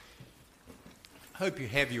hope you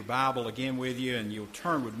have your Bible again with you, and you'll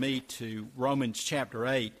turn with me to Romans chapter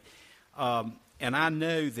 8. And I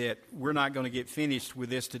know that we're not going to get finished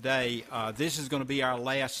with this today. This is going to be our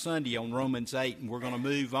last Sunday on Romans 8, and we're going to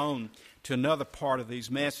move on to another part of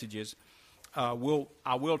these messages. I will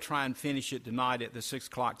try and finish it tonight at the 6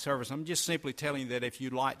 o'clock service. I'm just simply telling you that if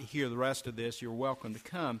you'd like to hear the rest of this, you're welcome to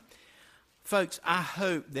come. Folks, I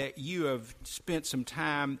hope that you have spent some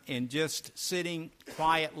time in just sitting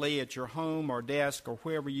quietly at your home or desk or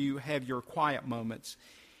wherever you have your quiet moments,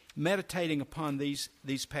 meditating upon these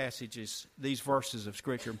passages, these verses of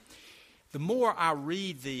Scripture. The more I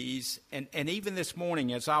read these, and even this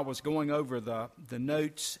morning as I was going over the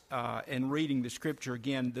notes and reading the Scripture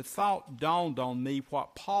again, the thought dawned on me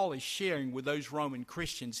what Paul is sharing with those Roman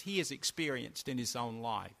Christians he has experienced in his own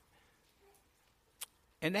life.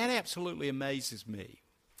 And that absolutely amazes me.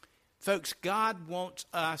 Folks, God wants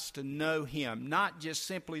us to know Him, not just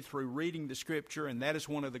simply through reading the Scripture, and that is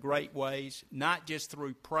one of the great ways, not just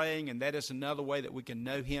through praying, and that is another way that we can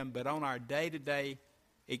know Him, but on our day-to-day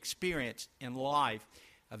experience in life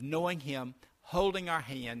of knowing Him, holding our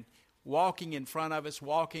hand, walking in front of us,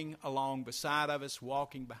 walking along beside of us,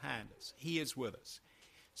 walking behind us. He is with us.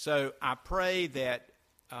 So I pray that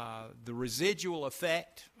the residual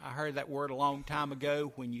effect, I heard that word a long time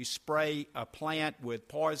ago, when you spray a plant with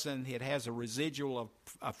poison, it has a residual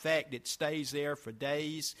effect. It stays there for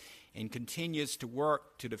days and continues to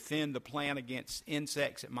work to defend the plant against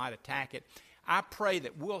insects that might attack it. I pray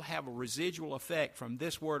that we'll have a residual effect from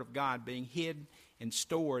this Word of God being hid and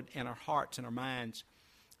stored in our hearts and our minds,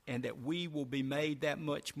 and that we will be made that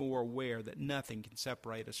much more aware that nothing can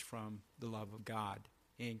separate us from the love of God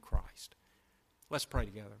in Christ. Let's pray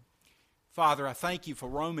together. Father, I thank you for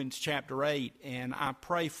Romans chapter 8, and I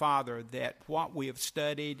pray, Father, that what we have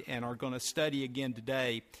studied and are going to study again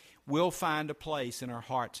today will find a place in our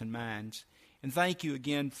hearts and minds. And thank you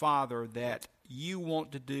again, Father, that you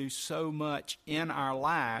want to do so much in our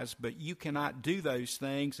lives, but you cannot do those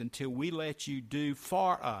things until we let you do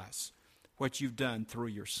for us what you've done through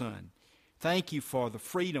your Son. Thank you for the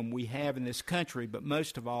freedom we have in this country, but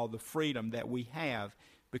most of all, the freedom that we have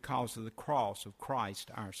because of the cross of Christ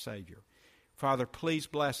our Savior. Father, please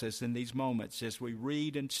bless us in these moments as we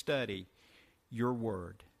read and study your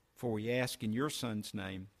word. For we ask in your Son's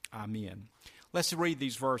name, amen. Let's read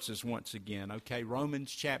these verses once again, okay? Romans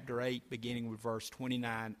chapter 8, beginning with verse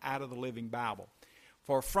 29, out of the Living Bible.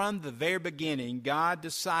 For from the very beginning, God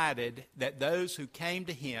decided that those who came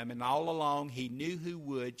to him, and all along he knew who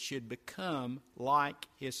would, should become like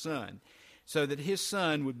his Son, so that his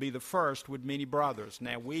Son would be the first with many brothers.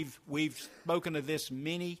 Now, we've spoken of this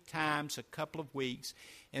many times, a couple of weeks.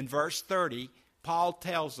 In verse 30, Paul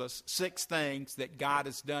tells us 6 things that God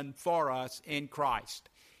has done for us in Christ.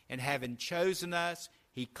 And having chosen us,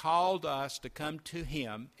 he called us to come to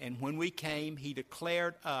him. And when we came, he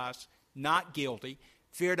declared us not guilty,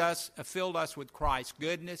 filled us with Christ's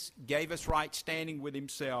goodness, gave us right standing with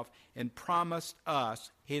himself, and promised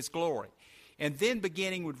us his glory. And then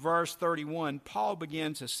beginning with verse 31, Paul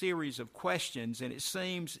begins a series of questions, and it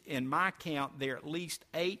seems, in my count, there are at least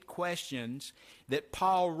 8 questions that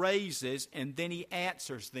Paul raises, and then he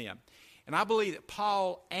answers them. And I believe that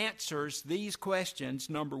Paul answers these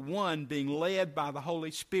questions, number 1, being led by the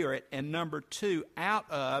Holy Spirit, and number 2,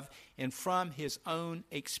 out of and from his own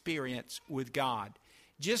experience with God.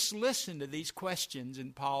 Just listen to these questions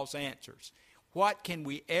in Paul's answers. What can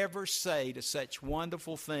we ever say to such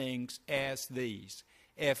wonderful things as these?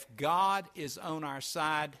 If God is on our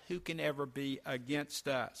side, who can ever be against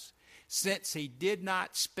us? Since he did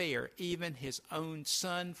not spare even his own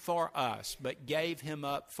Son for us, but gave him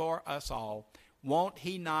up for us all, won't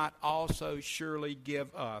he not also surely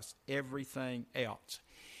give us everything else?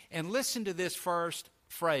 And listen to this first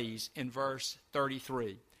phrase in verse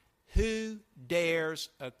 33. Who dares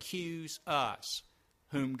accuse us,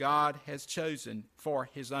 whom God has chosen for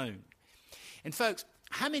his own? And folks,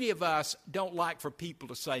 how many of us don't like for people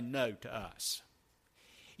to say no to us?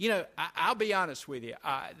 You know, I'll be honest with you.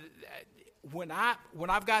 When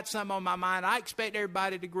I've got something on my mind, I expect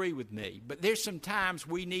everybody to agree with me. But there's some times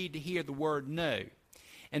we need to hear the word no.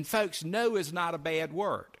 And folks, no is not a bad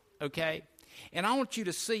word, okay? And I want you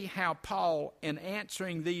to see how Paul, in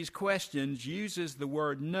answering these questions, uses the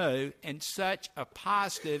word no in such a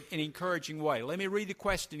positive and encouraging way. Let me read the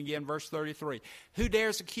question again, verse 33. Who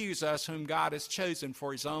dares accuse us whom God has chosen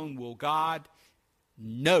for his own? Will God?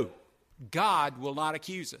 No. God will not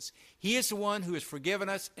accuse us. He is the one who has forgiven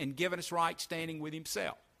us and given us right standing with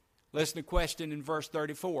himself. Listen to the question in verse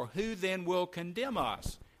 34. Who then will condemn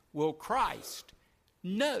us? Will Christ?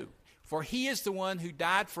 No. For he is the one who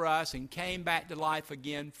died for us and came back to life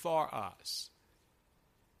again for us.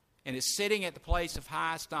 and is sitting at the place of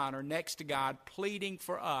highest honor next to God, pleading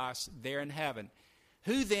for us there in heaven.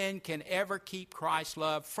 Who then can ever keep Christ's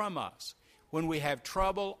love from us? When we have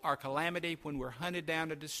trouble or calamity, when we're hunted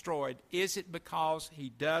down and destroyed, is it because he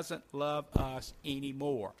doesn't love us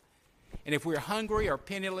anymore? And if we're hungry or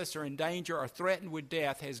penniless or in danger or threatened with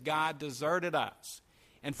death, has God deserted us?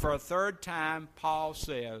 And for a third time, Paul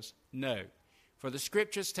says, no. For the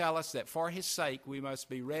Scriptures tell us that for his sake we must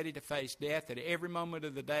be ready to face death. At every moment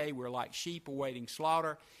of the day we're like sheep awaiting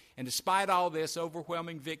slaughter. And despite all this,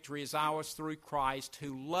 overwhelming victory is ours through Christ,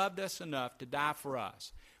 who loved us enough to die for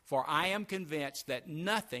us. For I am convinced that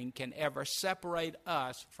nothing can ever separate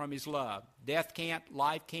us from his love. Death can't,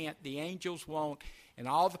 life can't, the angels won't, and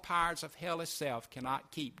all the powers of hell itself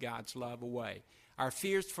cannot keep God's love away. Our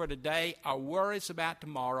fears for today, our worries about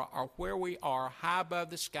tomorrow, are where we are, high above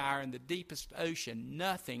the sky or in the deepest ocean.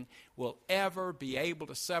 Nothing will ever be able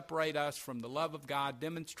to separate us from the love of God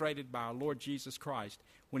demonstrated by our Lord Jesus Christ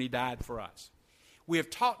when he died for us. We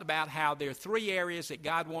have talked about how there are three areas that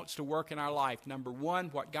God wants to work in our life. Number one,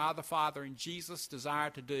 what God the Father and Jesus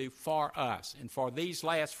desire to do for us. And for these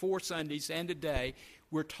last 4 Sundays and today,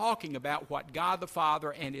 we're talking about what God the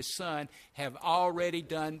Father and his Son have already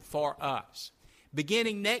done for us.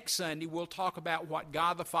 Beginning next Sunday, we'll talk about what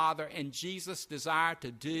God the Father and Jesus desire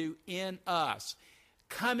to do in us.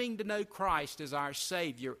 Coming to know Christ as our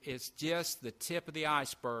Savior is just the tip of the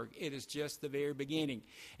iceberg. It is just the very beginning.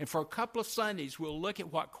 And for a couple of Sundays, we'll look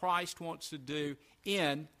at what Christ wants to do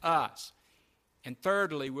in us. And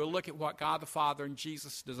thirdly, we'll look at what God the Father and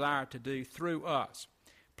Jesus desire to do through us.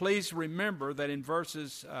 Please remember that in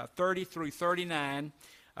verses 30 through 39,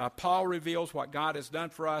 Paul reveals what God has done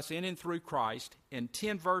for us in and through Christ. In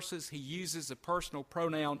 10 verses, he uses the personal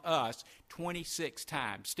pronoun us 26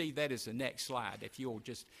 times. Steve, that is the next slide, if you'll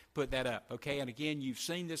just put that up, okay? And again, you've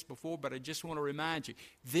seen this before, but I just want to remind you,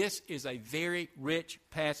 this is a very rich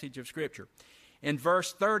passage of Scripture. In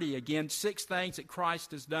verse 30, again, 6 things that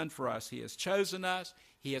Christ has done for us. He has chosen us.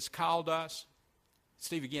 He has called us.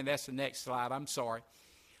 Steve, again, that's the next slide. I'm sorry.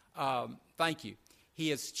 Thank you. He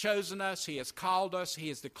has chosen us, he has called us, he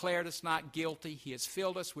has declared us not guilty, he has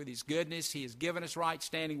filled us with his goodness, he has given us right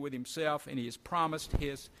standing with himself, and he has promised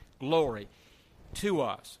his glory to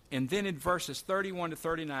us. And then in verses 31 to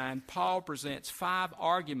 39, Paul presents 5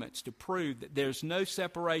 arguments to prove that there's no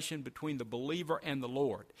separation between the believer and the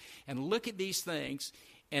Lord. And look at these things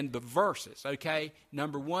and the verses, okay?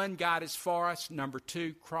 Number 1, God is for us. Number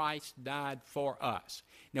 2, Christ died for us.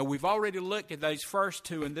 Now, we've already looked at those first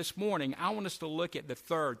 2, and this morning I want us to look at the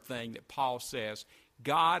third thing that Paul says.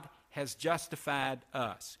 God has justified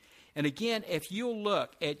us. And again, if you'll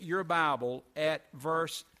look at your Bible at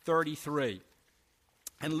verse 33,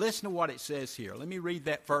 and listen to what it says here. Let me read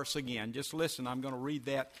that verse again. Just listen. I'm going to read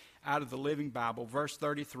that out of the Living Bible. Verse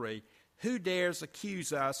 33, who dares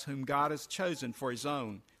accuse us whom God has chosen for his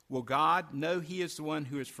own? Will God know he is the one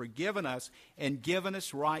who has forgiven us and given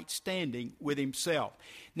us right standing with himself?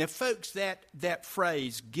 Now, folks, that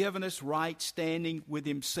phrase, given us right standing with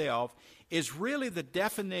himself, is really the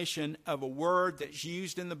definition of a word that's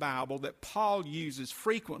used in the Bible that Paul uses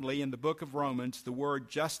frequently in the book of Romans, the word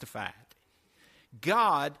justified.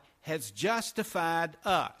 God has justified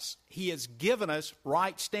us. He has given us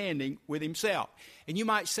right standing with himself. And you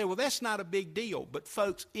might say, well, that's not a big deal. But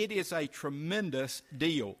folks, it is a tremendous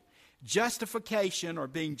deal. Justification, or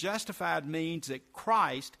being justified, means that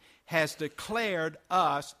Christ has declared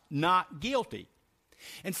us not guilty.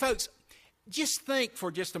 And folks, just think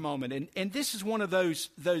for just a moment, and this is one of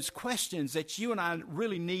those questions that you and I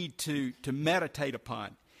really need to meditate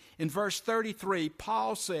upon. In verse 33,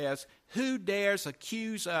 Paul says, who dares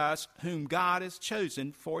accuse us whom God has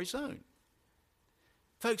chosen for his own?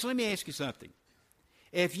 Folks, let me ask you something.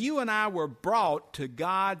 If you and I were brought to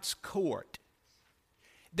God's court,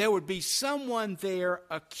 there would be someone there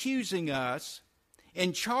accusing us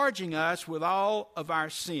and charging us with all of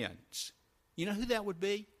our sins. You know who that would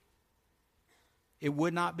be? It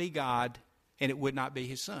would not be God, and it would not be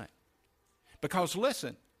his Son. Because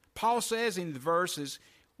listen, Paul says in the verses,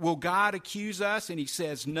 will God accuse us? And he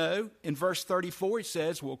says no. In verse 34 he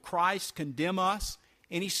says, will Christ condemn us?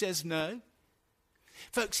 And he says no.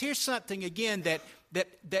 Folks, here's something again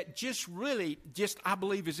that just really, I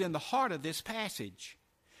believe is in the heart of this passage.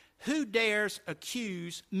 Who dares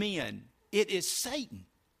accuse men? It is Satan.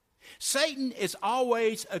 Satan is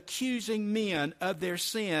always accusing men of their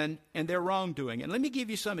sin and their wrongdoing. And let me give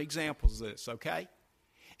you some examples of this, okay?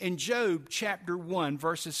 In Job chapter 1,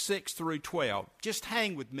 verses 6 through 12. Just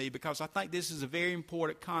hang with me because I think this is a very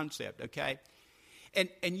important concept, okay? And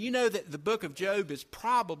you know that the book of Job is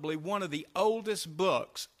probably one of the oldest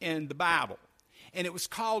books in the Bible. And it was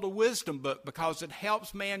called a wisdom book because it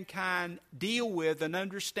helps mankind deal with and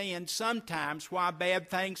understand sometimes why bad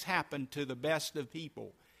things happen to the best of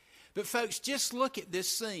people. But folks, just look at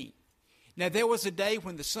this scene. Now there was a day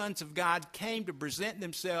when the sons of God came to present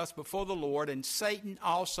themselves before the Lord, and Satan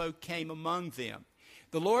also came among them.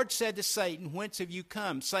 The Lord said to Satan, "Whence have you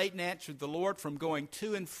come?" Satan answered the Lord, "From going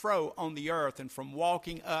to and fro on the earth, and from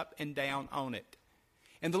walking up and down on it."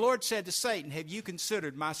 And the Lord said to Satan, "Have you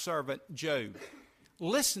considered my servant Job?"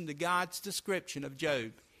 Listen to God's description of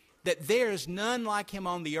Job, that there is none like him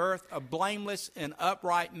on the earth, a blameless and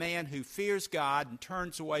upright man who fears God and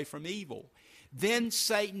turns away from evil. Then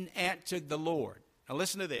Satan answered the Lord. Now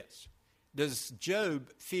listen to this. Does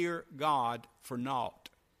Job fear God for naught?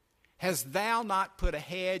 Hast thou not put a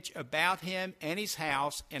hedge about him and his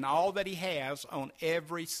house and all that he has on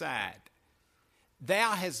every side?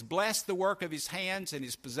 Thou hast blessed the work of his hands, and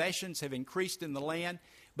his possessions have increased in the land.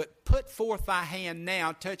 But put forth thy hand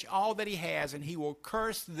now, touch all that he has, and he will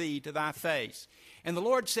curse thee to thy face. And the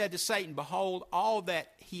Lord said to Satan, "Behold, all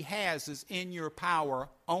that he has is in your power.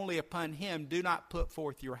 Only upon him do not put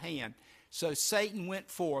forth your hand." So Satan went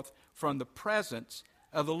forth from the presence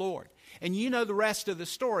of the Lord. And you know the rest of the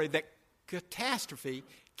story, that catastrophe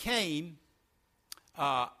came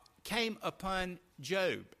upon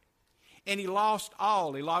Job. And he lost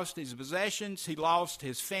all. He lost his possessions. He lost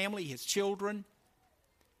his family, his children.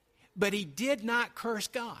 But he did not curse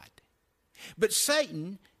God. But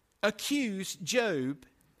Satan accused Job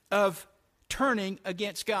of turning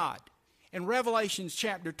against God. In Revelation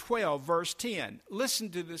chapter 12, verse 10, listen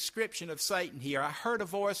to the description of Satan here. "I heard a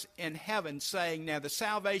voice in heaven saying, Now the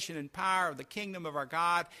salvation and power of the kingdom of our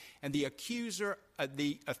God and the accuser of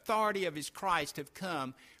the authority of his Christ have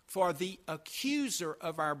come. For the accuser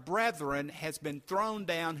of our brethren has been thrown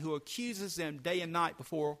down, who accuses them day and night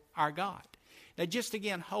before our God." Now just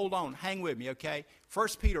again, hold on, hang with me, okay?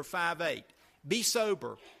 1 Peter 5:8, "Be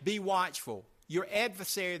sober, be watchful. Your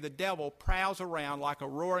adversary, the devil, prowls around like a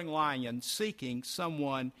roaring lion, seeking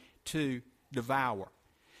someone to devour."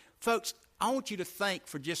 Folks, I want you to think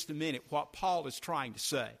for just a minute what Paul is trying to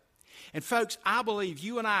say. And folks, I believe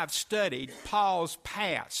you and I have studied Paul's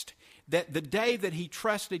past, that the day that he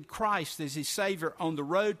trusted Christ as his Savior on the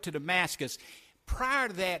road to Damascus, prior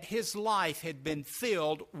to that, his life had been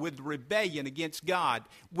filled with rebellion against God,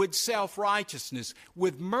 with self-righteousness,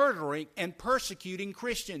 with murdering and persecuting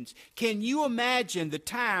Christians. Can you imagine the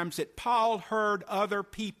times that Paul heard other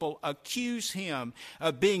people accuse him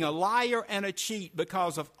of being a liar and a cheat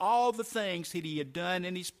because of all the things that he had done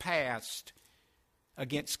in his past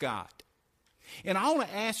against God? And I want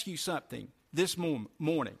to ask you something this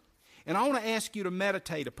morning. And I want to ask you to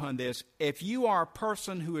meditate upon this. If you are a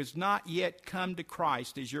person who has not yet come to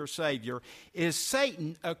Christ as your Savior, is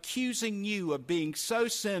Satan accusing you of being so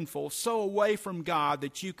sinful, so away from God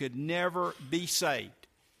that you could never be saved?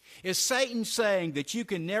 Is Satan saying that you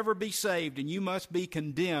can never be saved and you must be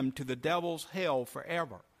condemned to the devil's hell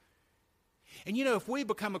forever? And you know, if we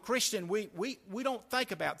become a Christian, we don't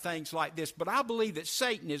think about things like this, but I believe that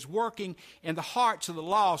Satan is working in the hearts of the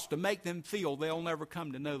lost to make them feel they'll never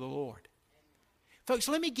come to know the Lord. Folks,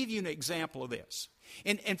 let me give you an example of this.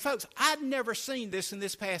 And folks, I'd never seen this in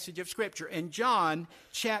this passage of Scripture. In John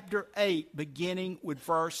chapter 8, beginning with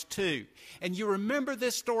verse 2. And you remember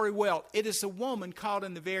this story well. It is a woman caught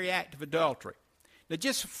in the very act of adultery. Now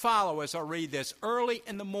just follow as I read this. "Early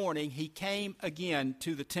in the morning, he came again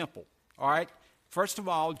to the temple." All right? First of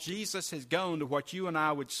all, Jesus has gone to what you and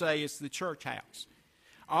I would say is the church house.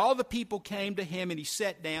 All the people came to him, and he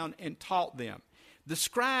sat down and taught them. The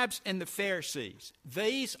scribes and the Pharisees,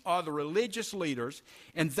 these are the religious leaders,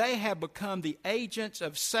 and they have become the agents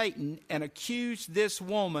of Satan and accused this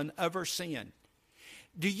woman of her sin.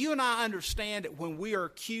 Do you and I understand that when we are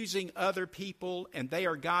accusing other people and they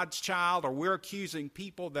are God's child, or we're accusing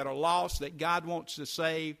people that are lost that God wants to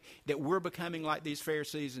save, that we're becoming like these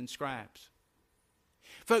Pharisees and scribes?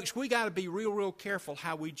 Folks, we got to be real careful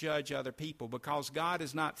how we judge other people, because God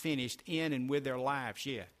is not finished in and with their lives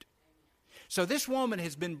yet. So this woman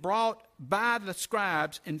has been brought by the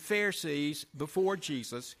scribes and Pharisees before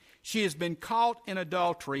Jesus. She has been caught in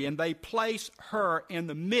adultery, and they place her in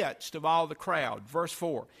the midst of all the crowd. Verse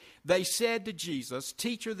 4, they said to Jesus,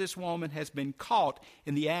 "Teacher, this woman has been caught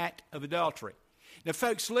in the act of adultery." Now,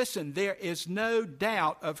 folks, listen, there is no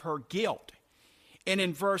doubt of her guilt. And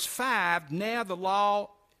in verse 5,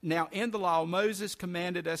 Now in the law, Moses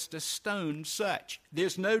commanded us to stone such.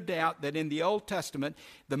 There's no doubt that in the Old Testament,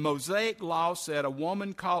 the Mosaic law said a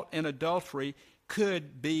woman caught in adultery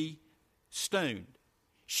could be stoned.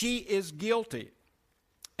 She is guilty.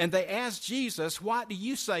 And they asked Jesus, "What do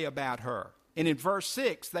you say about her?" And in verse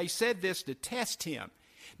 6, they said this to test him.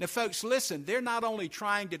 Now, folks, listen, they're not only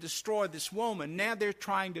trying to destroy this woman, now they're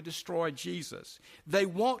trying to destroy Jesus. They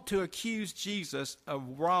want to accuse Jesus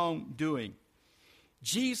of wrongdoing.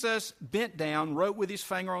 Jesus bent down, wrote with his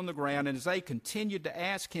finger on the ground, and as they continued to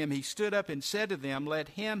ask him, he stood up and said to them, "Let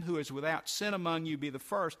him who is without sin among you be the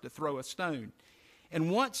first to throw a stone." And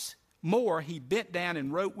once more he bent down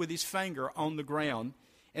and wrote with his finger on the ground.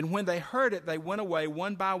 And when they heard it, they went away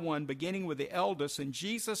one by one, beginning with the eldest, and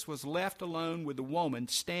Jesus was left alone with the woman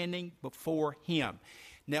standing before him.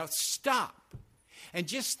 Now stop and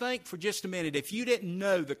just think for just a minute. If you didn't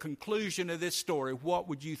know the conclusion of this story, what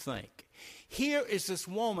would you think? Here is this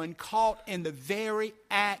woman caught in the very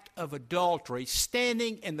act of adultery,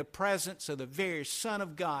 standing in the presence of the very Son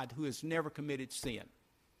of God who has never committed sin.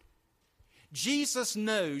 Jesus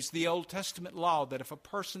knows the Old Testament law that if a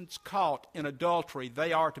person's caught in adultery,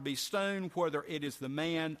 they are to be stoned, whether it is the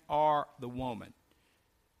man or the woman.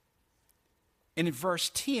 And in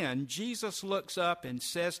verse 10, Jesus looks up and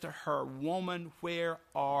says to her, "Woman, where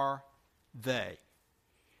are they?"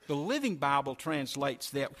 The Living Bible translates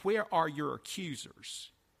that, "Where are your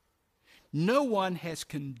accusers?" No one has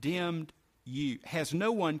condemned you. Has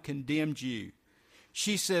no one condemned you?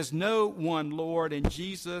 She says, "No one, Lord." And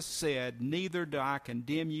Jesus said, "Neither do I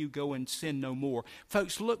condemn you. Go and sin no more."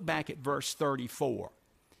 Folks, look back at verse 34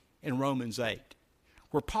 in Romans 8,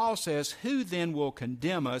 where Paul says, "Who then will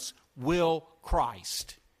condemn us? Will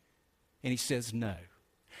Christ?" And he says, "No."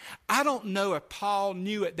 I don't know if Paul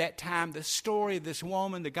knew at that time the story of this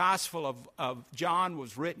woman. The Gospel of John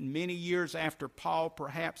was written many years after Paul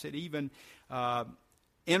perhaps had even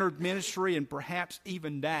entered ministry and perhaps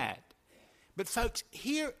even died. But folks,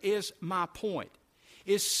 here is my point.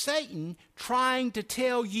 Is Satan trying to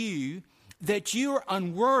tell you that you're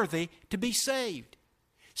unworthy to be saved?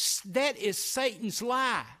 That is Satan's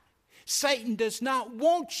lie. Satan does not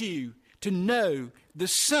want you to know the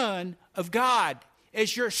Son of God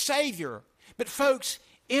as your Savior. But folks,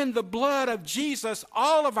 in the blood of Jesus,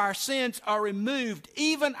 all of our sins are removed.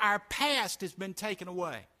 Even our past has been taken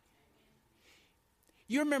away.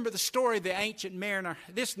 You remember the story of the ancient mariner.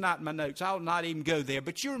 This is not in my notes. I'll not even go there.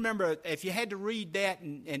 But you remember, if you had to read that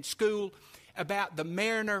in school, about the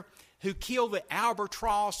mariner who killed the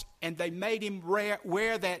albatross, and they made him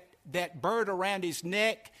wear that bird around his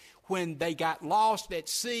neck when they got lost at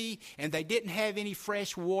sea and they didn't have any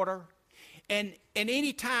fresh water. And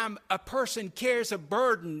any time a person carries a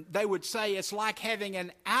burden, they would say it's like having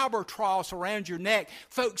an albatross around your neck.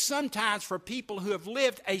 Folks, sometimes for people who have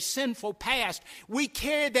lived a sinful past, we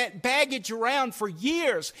carry that baggage around for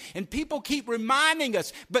years, and people keep reminding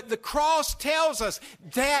us. But the cross tells us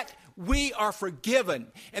that we are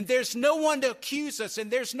forgiven, and there's no one to accuse us,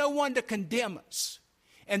 and there's no one to condemn us.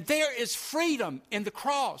 And there is freedom in the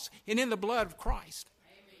cross and in the blood of Christ.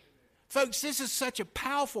 Folks, this is such a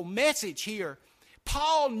powerful message here.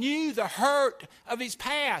 Paul knew the hurt of his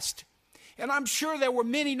past. And I'm sure there were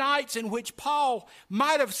many nights in which Paul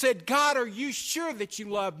might have said, "God, are you sure that you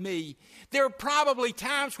love me?" There were probably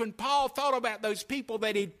times when Paul thought about those people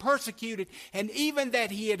that he'd persecuted and even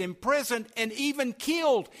that he had imprisoned and even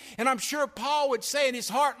killed. And I'm sure Paul would say in his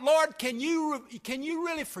heart, "Lord, can you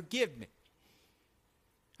really forgive me?"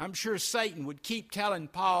 I'm sure Satan would keep telling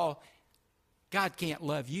Paul, "God can't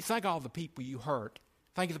love you. Think of all the people you hurt.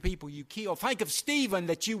 Think of the people you killed. Think of Stephen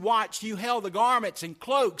that you watched. You held the garments and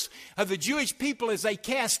cloaks of the Jewish people as they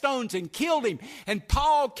cast stones and killed him." And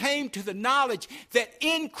Paul came to the knowledge that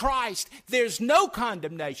in Christ there's no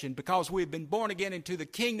condemnation because we've been born again into the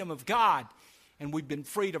kingdom of God and we've been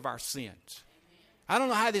freed of our sins. I don't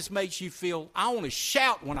know how this makes you feel. I want to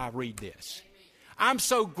shout when I read this. I'm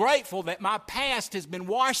so grateful that my past has been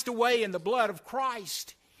washed away in the blood of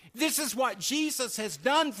Christ. This is what Jesus has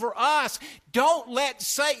done for us. Don't let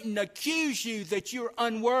Satan accuse you that you're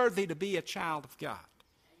unworthy to be a child of God.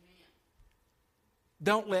 Amen.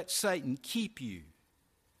 Don't let Satan keep you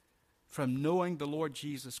from knowing the Lord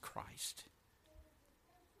Jesus Christ.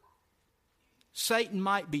 Satan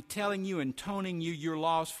might be telling you and toning you you're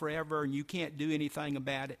lost forever and you can't do anything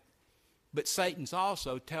about it. But Satan's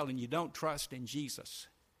also telling you don't trust in Jesus.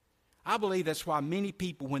 I believe that's why many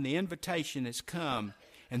people, when the invitation has come,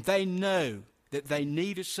 and they know that they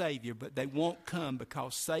need a Savior, but they won't come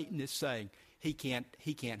because Satan is saying, he can't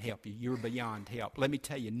help you. You're beyond help. Let me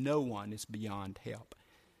tell you, no one is beyond help.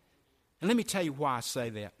 And let me tell you why I say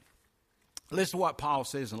that. Listen to what Paul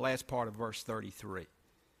says in the last part of verse 33.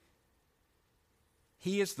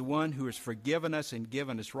 He is the one who has forgiven us and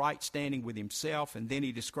given us right standing with himself. And then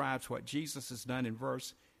he describes what Jesus has done in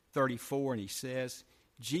verse 34, and he says,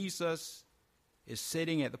 Jesus is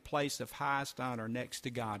sitting at the place of highest honor next to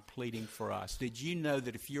God pleading for us. Did you know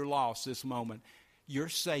that if you're lost this moment, your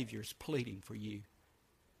Savior is pleading for you?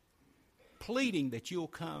 Pleading that you'll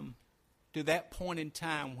come to that point in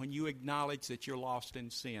time when you acknowledge that you're lost in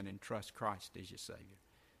sin and trust Christ as your Savior.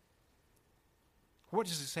 What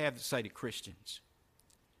does this have to say to Christians?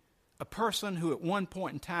 A person who at one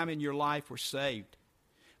point in time in your life were saved.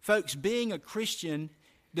 Folks, being a Christian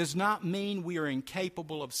does not mean we are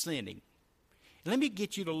incapable of sinning. Let me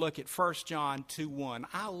get you to look at 1 John 2:1.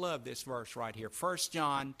 I love this verse right here. 1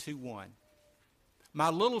 John 2:1. My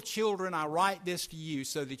little children, I write this to you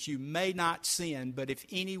so that you may not sin, but if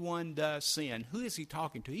anyone does sin, who is he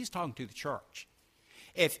talking to? He's talking to the church.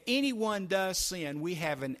 If anyone does sin, we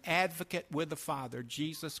have an advocate with the Father,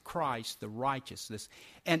 Jesus Christ, the righteousness.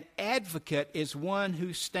 An advocate is one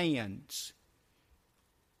who stands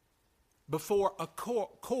before a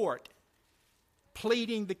court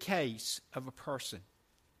pleading the case of a person.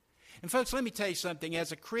 And folks, let me tell you something.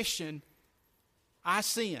 As a Christian, I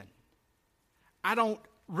sin. I don't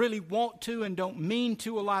really want to and don't mean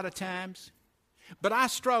to a lot of times. But I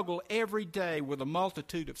struggle every day with a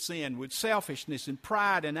multitude of sin, with selfishness and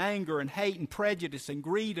pride and anger and hate and prejudice and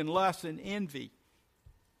greed and lust and envy.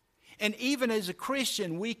 And even as a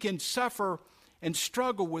Christian, we can suffer and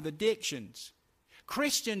struggle with addictions.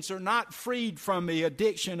 Christians are not freed from the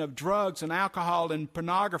addiction of drugs and alcohol and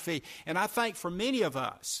pornography. And I think for many of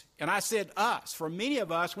us, and I said us, for many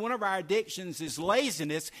of us, one of our addictions is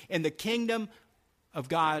laziness in the kingdom of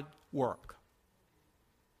God work.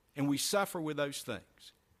 And we suffer with those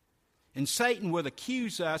things. And Satan would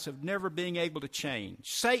accuse us of never being able to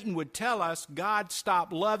change. Satan would tell us God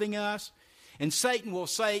stopped loving us. And Satan will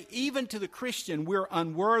say, even to the Christian, we're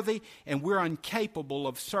unworthy and we're incapable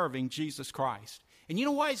of serving Jesus Christ. And you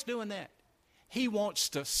know why he's doing that? He wants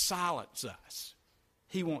to silence us.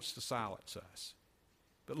 He wants to silence us.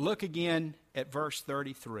 But look again at verse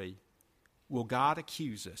 33. Will God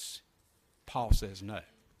accuse us? Paul says no.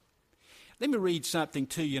 Let me read something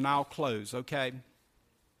to you and I'll close, okay?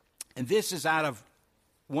 And this is out of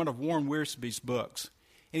one of Warren Wiersbe's books.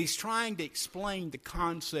 And he's trying to explain the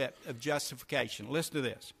concept of justification. Listen to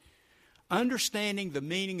this. Understanding the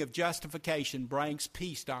meaning of justification brings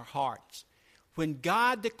peace to our hearts. When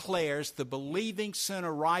God declares the believing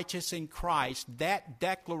sinner righteous in Christ, that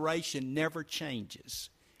declaration never changes.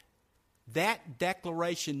 That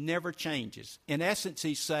declaration never changes. In essence,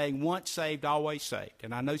 he's saying, once saved, always saved.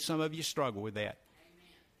 And I know some of you struggle with that.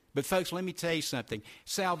 Amen. But folks, let me tell you something.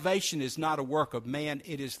 Salvation is not a work of man.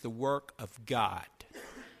 It is the work of God.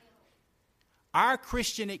 Our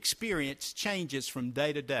Christian experience changes from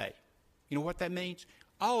day to day. You know what that means?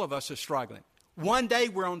 All of us are struggling. One day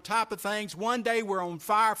we're on top of things. One day we're on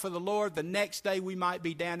fire for the Lord. The next day we might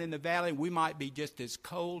be down in the valley. We might be just as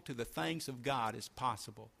cold to the things of God as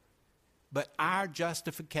possible. But our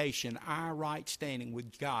justification, our right standing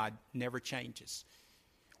with God never changes.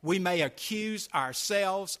 We may accuse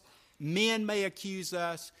ourselves, men may accuse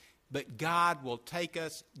us, but God will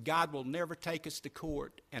never take us to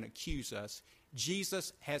court and accuse us.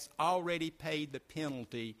 Jesus has already paid the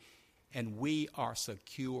penalty, and we are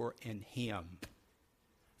secure in Him.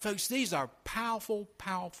 Folks, these are powerful,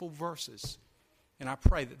 powerful verses, and I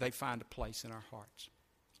pray that they find a place in our hearts.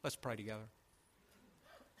 Let's pray together.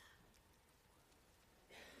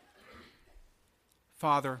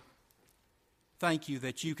 Father, thank you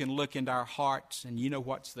that you can look into our hearts and you know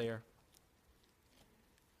what's there.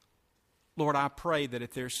 Lord, I pray that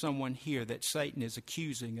if there's someone here that Satan is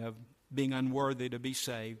accusing of being unworthy to be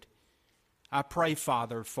saved, I pray,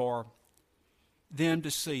 Father, for them to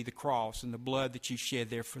see the cross and the blood that you shed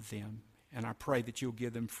there for them. And I pray that you'll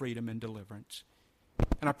give them freedom and deliverance.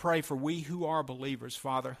 And I pray for we who are believers,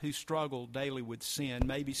 Father, who struggle daily with sin.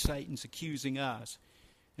 Maybe Satan's accusing us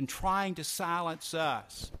and trying to silence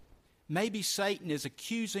us. Maybe Satan is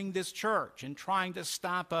accusing this church and trying to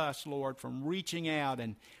stop us, Lord, from reaching out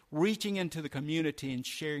and reaching into the community and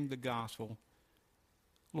sharing the gospel.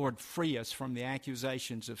 Lord, free us from the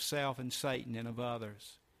accusations of self and Satan and of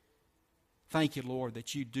others. Thank you, Lord,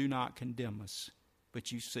 that you do not condemn us,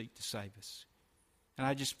 but you seek to save us. And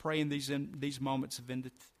I just pray in these moments of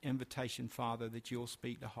invitation, Father, that you'll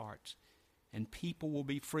speak to hearts and people will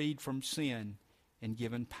be freed from sin and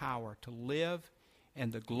given power to live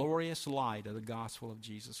in the glorious light of the gospel of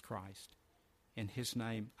Jesus Christ. In His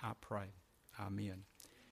name I pray. Amen.